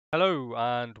Hello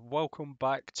and welcome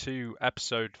back to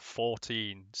episode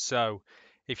 14. So,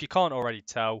 if you can't already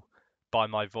tell by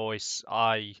my voice,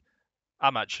 I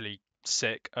am actually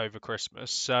sick over Christmas.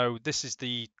 So, this is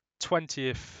the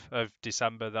 20th of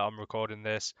December that I'm recording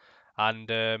this,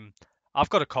 and I've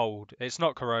got a cold. It's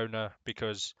not corona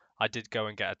because I did go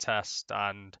and get a test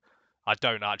and I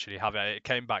don't actually have it. It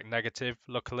came back negative,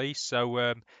 luckily.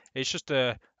 So, it's just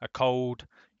a cold.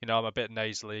 I'm a bit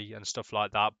nasally and stuff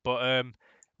like that. But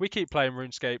we keep playing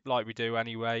RuneScape like we do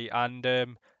anyway, and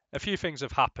a few things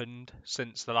have happened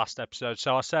since the last episode.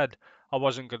 So I said I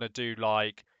wasn't gonna do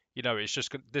it's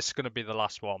just this is gonna be the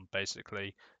last one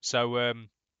basically. So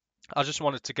I just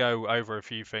wanted to go over a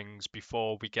few things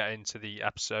before we get into the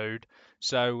episode.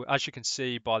 So as you can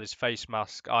see by this face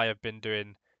mask, I have been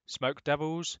doing Smoke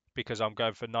Devils because I'm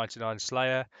going for 99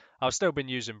 Slayer. I've still been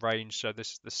using range, so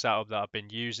this is the setup that I've been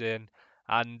using.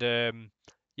 And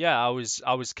yeah, I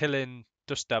was killing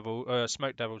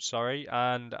Smoke Devils, sorry,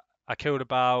 and I killed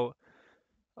about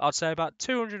I'd say about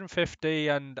 250,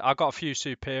 and I got a few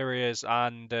superiors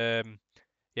and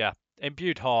yeah,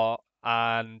 imbued heart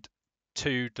and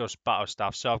two dust battle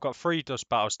staffs. So I've got three dust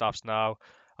battle staffs now.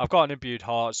 I've got an imbued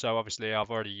heart, so obviously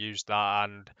I've already used that,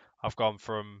 and I've gone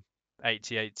from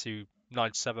 88 to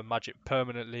 97 magic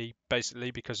permanently,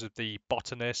 basically because of the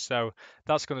botanist. So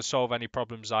that's going to solve any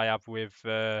problems I have with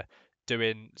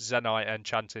doing Zenite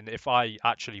enchanting if I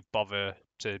actually bother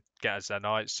to get a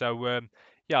Zenite. So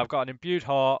yeah, I've got an imbued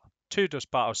heart, two dust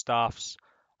battle staffs.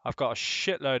 I've got a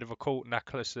shitload of occult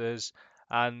necklaces,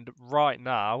 and right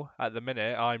now, at the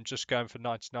minute, I'm just going for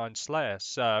 99 Slayer.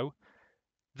 So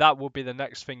that will be the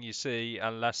next thing you see,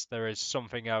 unless there is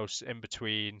something else in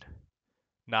between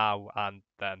now and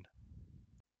then.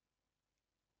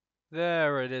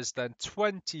 There it is then,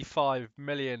 25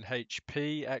 million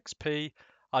HP XP.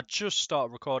 I just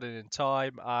started recording in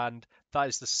time, and that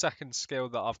is the second skill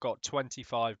that I've got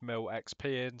 25 mil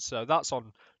XP in. So that's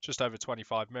on just over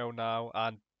 25 mil now,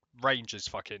 and range is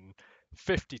fucking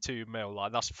 52 mil.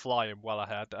 Like, that's flying well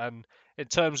ahead. And in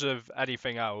terms of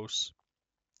anything else,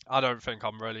 I don't think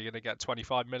I'm really going to get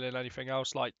 25 million anything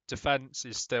else. Like, defense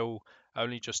is still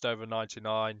only just over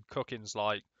 99, cooking's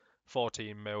like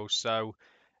 14 mil. So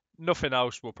nothing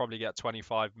else will probably get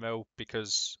 25 mil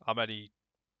because I'm only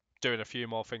doing a few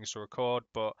more things to record,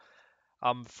 but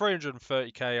I'm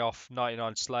 330k off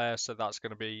 99 Slayer, so that's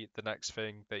going to be the next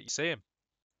thing that you see him.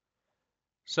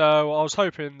 So I was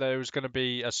hoping there was going to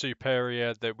be a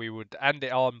superior that we would end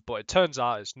it on, but it turns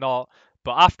out it's not.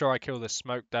 But after I kill this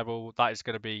Smoke Devil, that is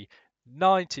going to be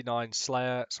 99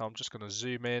 Slayer, so I'm just going to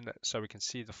zoom in so we can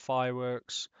see the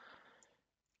fireworks.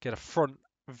 Get a front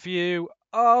view.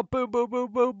 Oh, boom, boom, boom,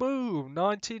 boom, boom.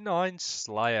 99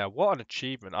 Slayer. What an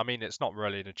achievement. I mean, it's not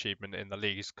really an achievement in the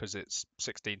leagues because it's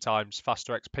 16 times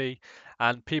faster XP.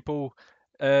 And people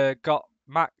got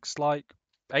max like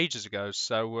ages ago.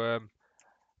 So,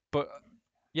 but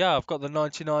yeah, I've got the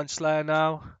 99 Slayer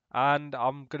now. And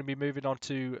I'm going to be moving on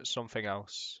to something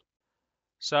else.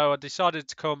 So I decided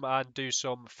to come and do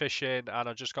some fishing, and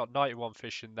I just got 91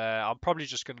 fish in there. I'm probably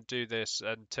just going to do this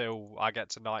until I get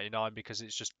to 99 because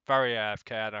it's just very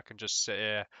AFK and I can just sit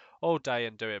here all day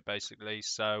and do it basically.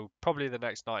 So probably the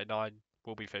next 99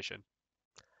 will be fishing.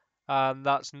 And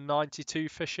that's 92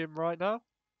 fishing right now.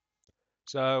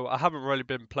 So I haven't really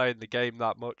been playing the game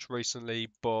that much recently,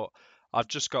 but I've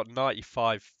just got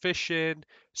 95 fishing.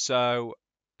 So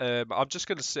I'm just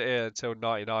going to sit here until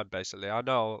 99 basically. I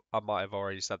know I might have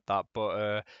already said that,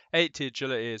 but 80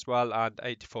 agility as well and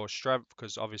 84 strength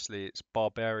because obviously it's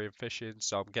barbarian fishing,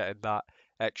 so I'm getting that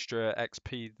extra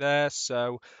XP there.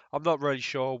 So I'm not really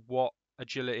sure what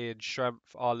agility and strength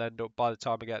I'll end up by the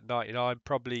time I get 99.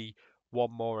 Probably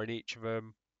one more in each of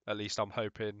them. At least I'm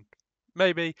hoping.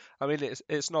 Maybe. I mean,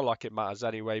 it's not like it matters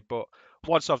anyway. But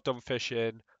once I've done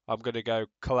fishing, I'm gonna go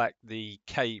collect the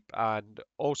cape, and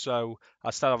also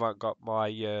I still haven't got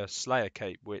my Slayer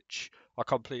cape, which I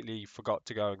completely forgot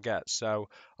to go and get. So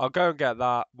I'll go and get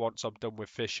that once I'm done with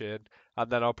fishing,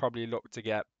 and then I'll probably look to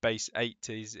get base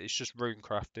 80s. It's just rune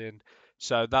crafting,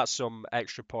 so that's some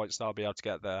extra points that I'll be able to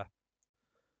get there.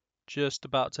 Just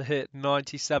about to hit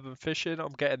 97 fishing.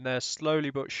 I'm getting there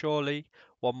slowly but surely.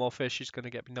 One more fish is going to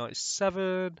get me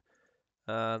 97.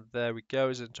 And there we go.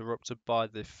 Is interrupted by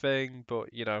the thing, but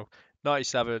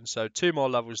 97. So two more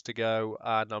levels to go,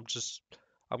 and I'm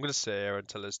going to sit here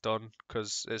until it's done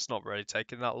because it's not really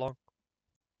taking that long.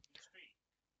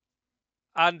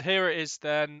 And here it is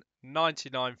then,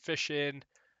 99 fishing.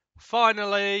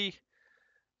 Finally.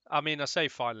 I mean, I say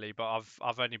finally, but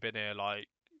I've only been here like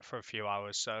for a few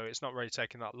hours, so it's not really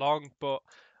taking that long. But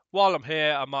while I'm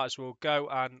here, I might as well go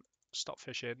and stop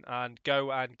fishing and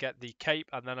go and get the cape,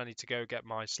 and then I need to go get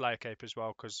my Slayer cape as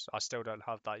well because I still don't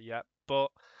have that yet. But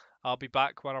I'll be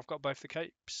back when I've got both the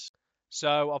capes.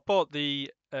 So I've bought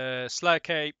the Slayer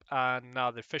cape and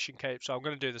now the fishing cape. So I'm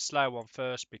going to do the Slayer one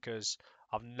first because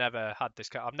I've never had this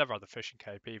cape. I've never had the fishing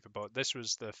cape either, but this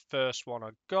was the first one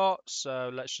I got.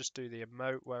 So let's just do the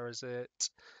emote. Where is it?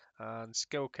 And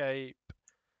skill cape.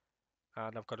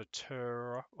 And I've got a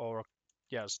tour or a,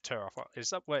 yeah, it's a tour. Is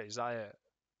that wait? Is that it?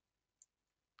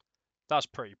 That's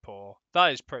pretty poor.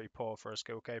 That is pretty poor for a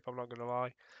skill cape. I'm not gonna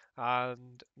lie.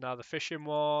 And now the fishing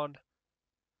one.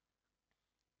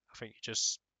 I think you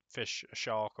just fish a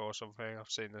shark or something. I've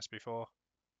seen this before.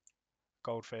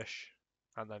 Goldfish.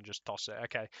 And then just toss it.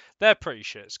 Okay. They're pretty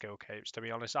shit skill capes, to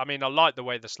be honest. I mean, I like the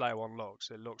way the Slayer one looks.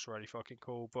 It looks really fucking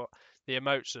cool. But the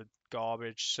emotes are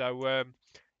garbage. So,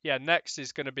 yeah, next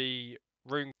is going to be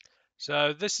Rune.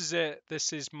 So this is it.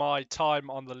 This is my time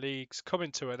on the leagues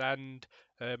coming to an end.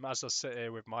 As I sit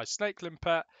here with my snake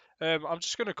limpet, I'm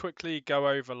just going to quickly go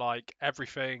over like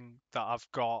everything that I've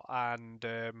got and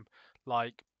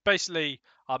like basically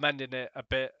I'm ending it a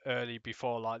bit early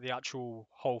before like the actual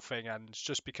whole thing ends,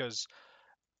 just because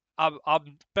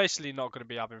I'm basically not going to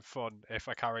be having fun if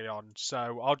I carry on.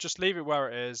 So I'll just leave it where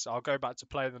it is. I'll go back to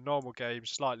playing the normal game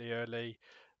slightly early,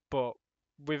 but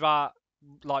with that,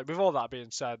 like with all that being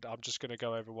said, I'm just going to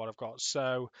go over what I've got.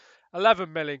 So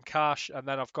 11 million cash, and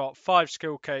then I've got 5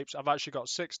 skill capes. I've actually got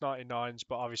 699s,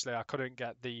 but obviously I couldn't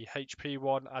get the HP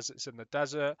one as it's in the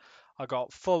desert. I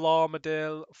got full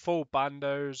armadillo, full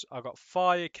bandos. I got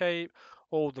fire cape,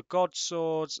 all the god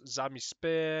swords, Zami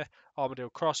spear, armadillo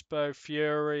crossbow,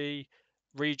 fury,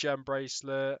 regen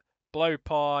bracelet,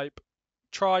 blowpipe,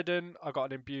 trident. I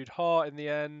got an imbued heart in the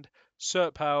end,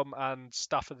 Serp Helm, and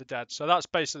Staff of the Dead. So that's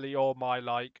basically all my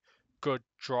like good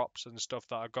drops and stuff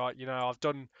that I got. You know, I've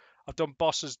done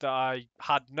bosses that I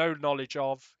had no knowledge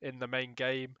of in the main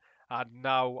game, and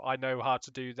now I know how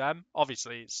to do them.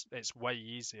 Obviously, it's way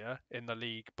easier in the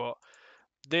league, but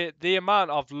the amount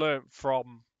I've learnt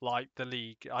from like the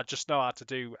league, I just know how to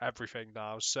do everything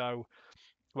now. So,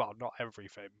 well, not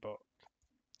everything, but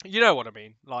you know what I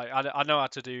mean. Like I know how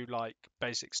to do like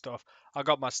basic stuff. I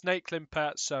got my snake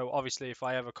limpet, so obviously if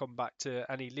I ever come back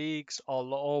to any leagues,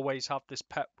 I'll always have this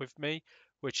pet with me,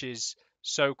 which is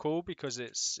so cool because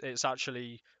it's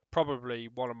actually probably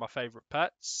one of my favorite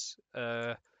pets.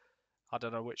 I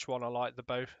don't know which one I like the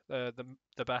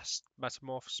best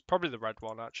Metamorphs. Probably the red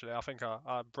one actually. I think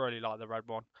I really like the red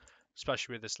one,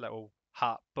 especially with this little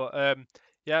hat. But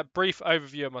yeah, brief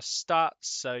overview of my stats.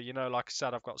 So you know, like I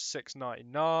said, I've got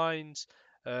 699s.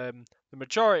 The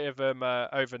majority of them are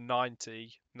over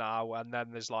 90 now, and then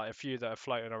there's like a few that are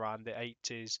floating around the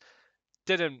 80s.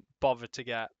 Didn't bother to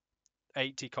get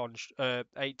 80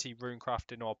 rune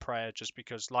crafting or prayer just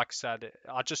because like I said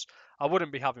I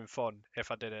wouldn't be having fun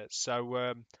if I did it. So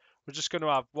we're just going to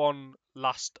have one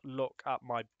last look at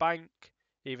my bank,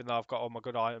 even though I've got all my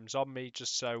good items on me,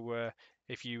 just so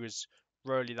if you was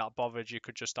really that bothered you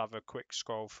could just have a quick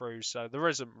scroll through. So there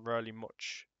isn't really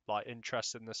much like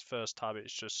interest in this first tab.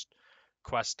 It's just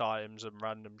quest items and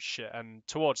random shit, and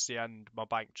towards the end my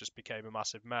bank just became a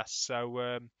massive mess.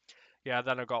 So yeah,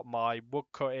 then I've got my wood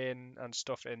cutting and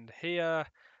stuff in here.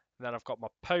 And then I've got my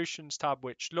potions tab,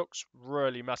 which looks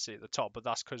really messy at the top, but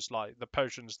that's because like the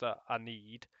potions that I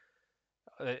need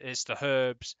is the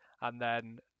herbs and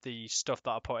then the stuff that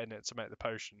I put in it to make the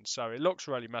potions. So it looks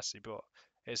really messy, but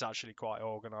it's actually quite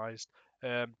organized.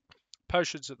 Um,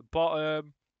 Potions at the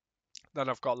bottom. Then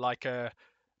I've got like a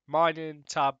mining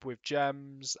tab with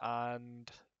gems, and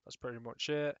that's pretty much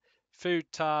it. Food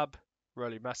tab,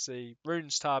 really messy.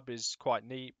 Runes tab is quite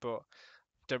neat, but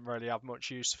didn't really have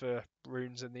much use for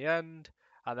runes in the end.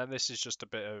 And then this is just a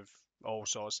bit of all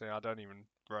sorts of things. I don't even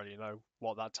really know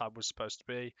what that tab was supposed to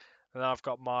be. And then I've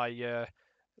got my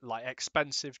like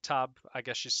expensive tab, I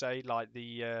guess you say, like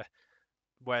the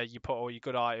where you put all your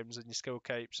good items and your skill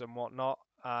capes and whatnot.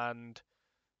 And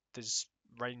there's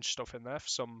range stuff in there for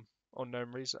some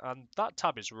unknown reason. And that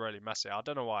tab is really messy. I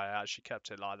don't know why I actually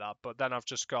kept it like that. But then I've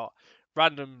just got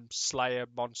random Slayer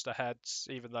monster heads,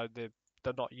 even though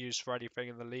they're not used for anything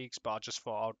in the leagues, but I just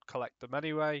thought I'd collect them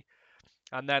anyway.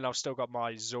 And then I've still got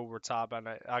my Zulra tab, and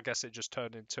I guess it just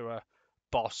turned into a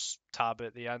boss tab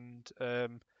at the end.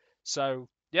 So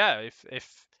yeah,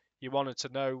 if you wanted to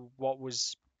know what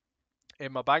was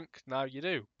in my bank, now you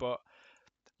do. But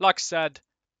like I said,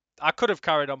 I could have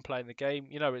carried on playing the game.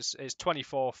 You know, it's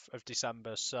 24th of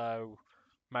December, so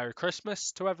Merry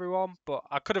Christmas to everyone. But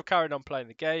I could have carried on playing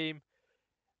the game.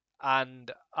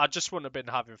 and I just wouldn't have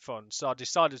been having fun. So I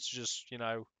decided to just,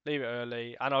 leave it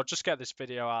early, and I'll just get this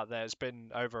video out there. It's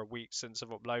been over a week since I've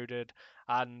uploaded,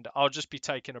 and I'll just be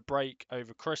taking a break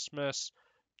over Christmas,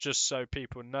 just so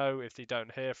people know if they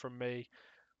don't hear from me.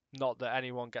 Not that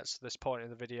anyone gets to this point in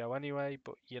the video anyway,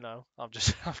 but I'm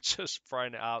just I'm just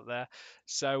throwing it out there.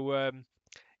 So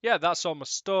yeah, that's all my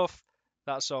stuff.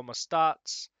 That's all my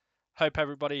stats. Hope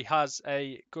everybody has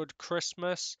a good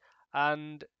Christmas.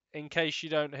 And in case you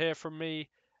don't hear from me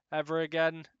ever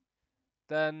again,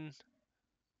 then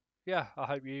yeah, I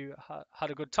hope you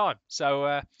had a good time.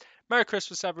 So, Merry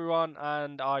Christmas, everyone,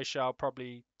 and I shall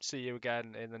probably see you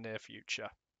again in the near future.